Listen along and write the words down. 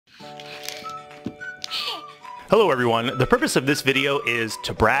Hello everyone, the purpose of this video is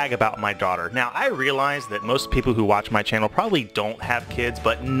to brag about my daughter. Now I realize that most people who watch my channel probably don't have kids,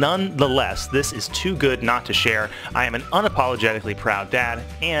 but nonetheless this is too good not to share. I am an unapologetically proud dad,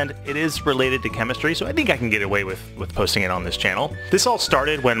 and it is related to chemistry, so I think I can get away with posting it on this channel. This all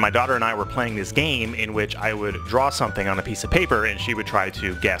started when my daughter and I were playing this game in which I would draw something on a piece of paper and she would try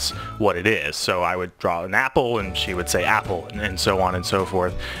to guess what it is. So I would draw an apple and she would say apple, and so on and so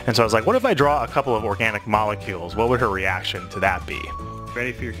forth. And so I was like, what if I draw a couple of organic molecules? What would her reaction to that be?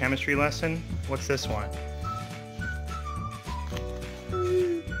 Ready for your chemistry lesson? What's this one?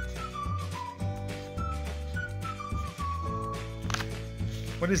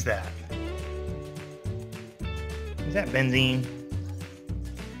 What is that? Is that benzene?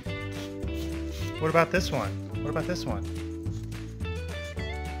 What about this one? What about this one?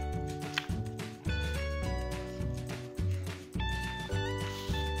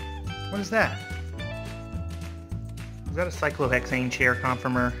 What is that? Is that a cyclohexane chair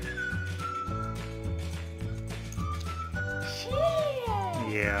conformer?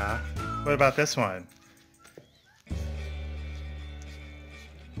 Yeah. What about this one?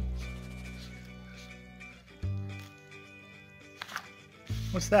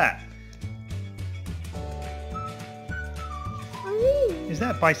 What's that? Is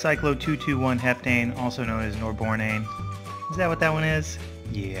that bicyclo-2,2,1-heptane, also known as norbornane? Is that what that one is?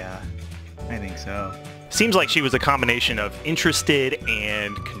 Yeah, I think so. Seems like she was a combination of interested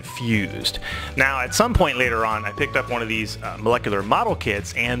and confused. Now, at some point later on, I picked up one of these molecular model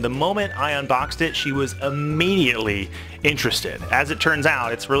kits, and the moment I unboxed it, she was immediately interested. As it turns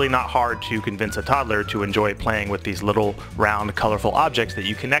out, it's really not hard to convince a toddler to enjoy playing with these little round, colorful objects that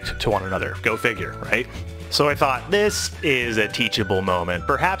you connect to one another. Go figure, right? So I thought, this is a teachable moment.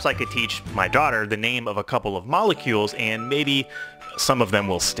 Perhaps I could teach my daughter the name of a couple of molecules, and maybe some of them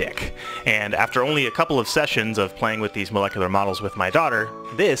will stick. And after only a couple of sessions of playing with these molecular models with my daughter,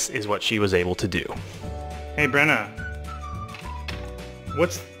 this is what she was able to do. Hey Brenna,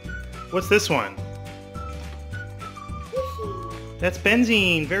 what's this one? That's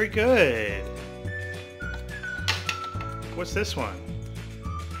benzene, very good. What's this one?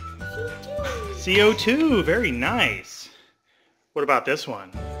 CO2, very nice. What about this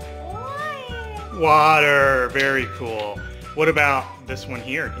one? Water, very cool. What about this one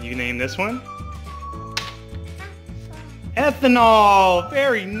here? Can you name this one? Ethanol!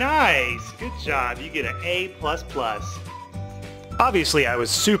 Very nice! Good job. You get an A++. Obviously, I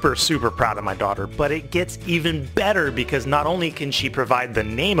was super proud of my daughter, but it gets even better because not only can she provide the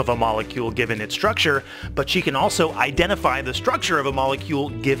name of a molecule given its structure, but she can also identify the structure of a molecule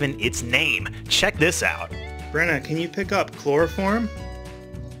given its name. Check this out. Brenna, can you pick up chloroform?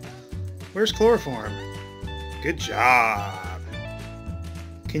 Where's chloroform? Good job.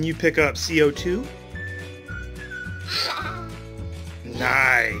 Can you pick up CO2?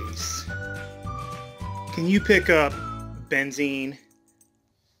 Nice. Can you pick up benzene?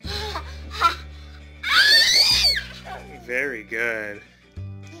 Very good.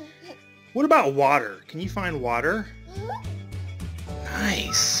 What about water? Can you find water?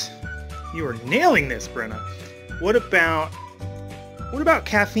 Nice. You are nailing this, Brenna. What about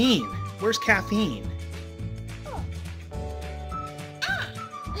caffeine? Where's caffeine?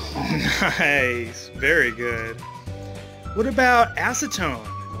 Nice. Very good. What about acetone?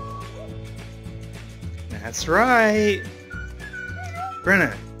 That's right.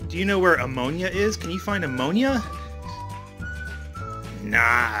 Brenna, do you know where ammonia is? Can you find ammonia?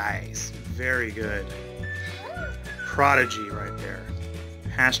 Nice. Very good. Prodigy right there.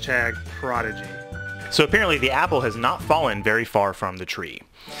 Hashtag Prodigy. So apparently the apple has not fallen very far from the tree.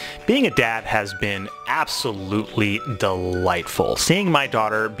 Being a dad has been absolutely delightful. Seeing my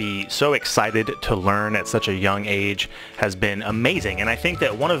daughter be so excited to learn at such a young age has been amazing, and I think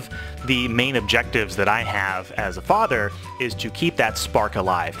that one of the main objectives that I have as a father is to keep that spark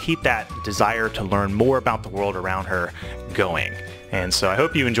alive, keep that desire to learn more about the world around her going. And so I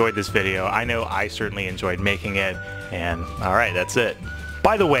hope you enjoyed this video. I know I certainly enjoyed making it, and alright, that's it.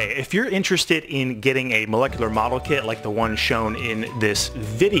 By the way, if you're interested in getting a molecular model kit like the one shown in this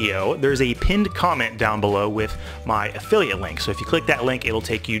video, there's a pinned comment down below with my affiliate link. So if you click that link, it'll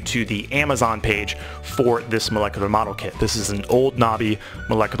take you to the Amazon page for this molecular model kit. This is an old knobby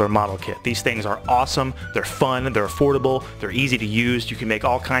molecular model kit. These things are awesome, they're fun, they're affordable, they're easy to use. You can make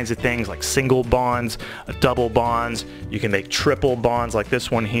all kinds of things like single bonds, double bonds, you can make triple bonds like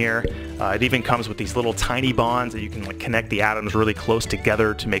this one here. It even comes with these little tiny bonds that you can like connect the atoms really close together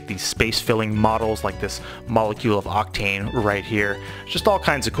together to make these space-filling models like this molecule of octane right here. Just all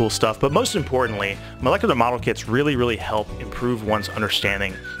kinds of cool stuff, but most importantly, molecular model kits really help improve one's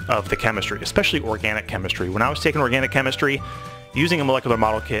understanding of the chemistry, especially organic chemistry. When I was taking organic chemistry, using a molecular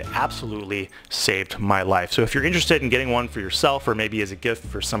model kit absolutely saved my life. So if you're interested in getting one for yourself or maybe as a gift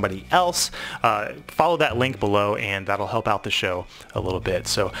for somebody else, follow that link below and that'll help out the show a little bit.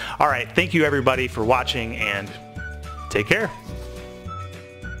 So, all right, thank you everybody for watching and take care.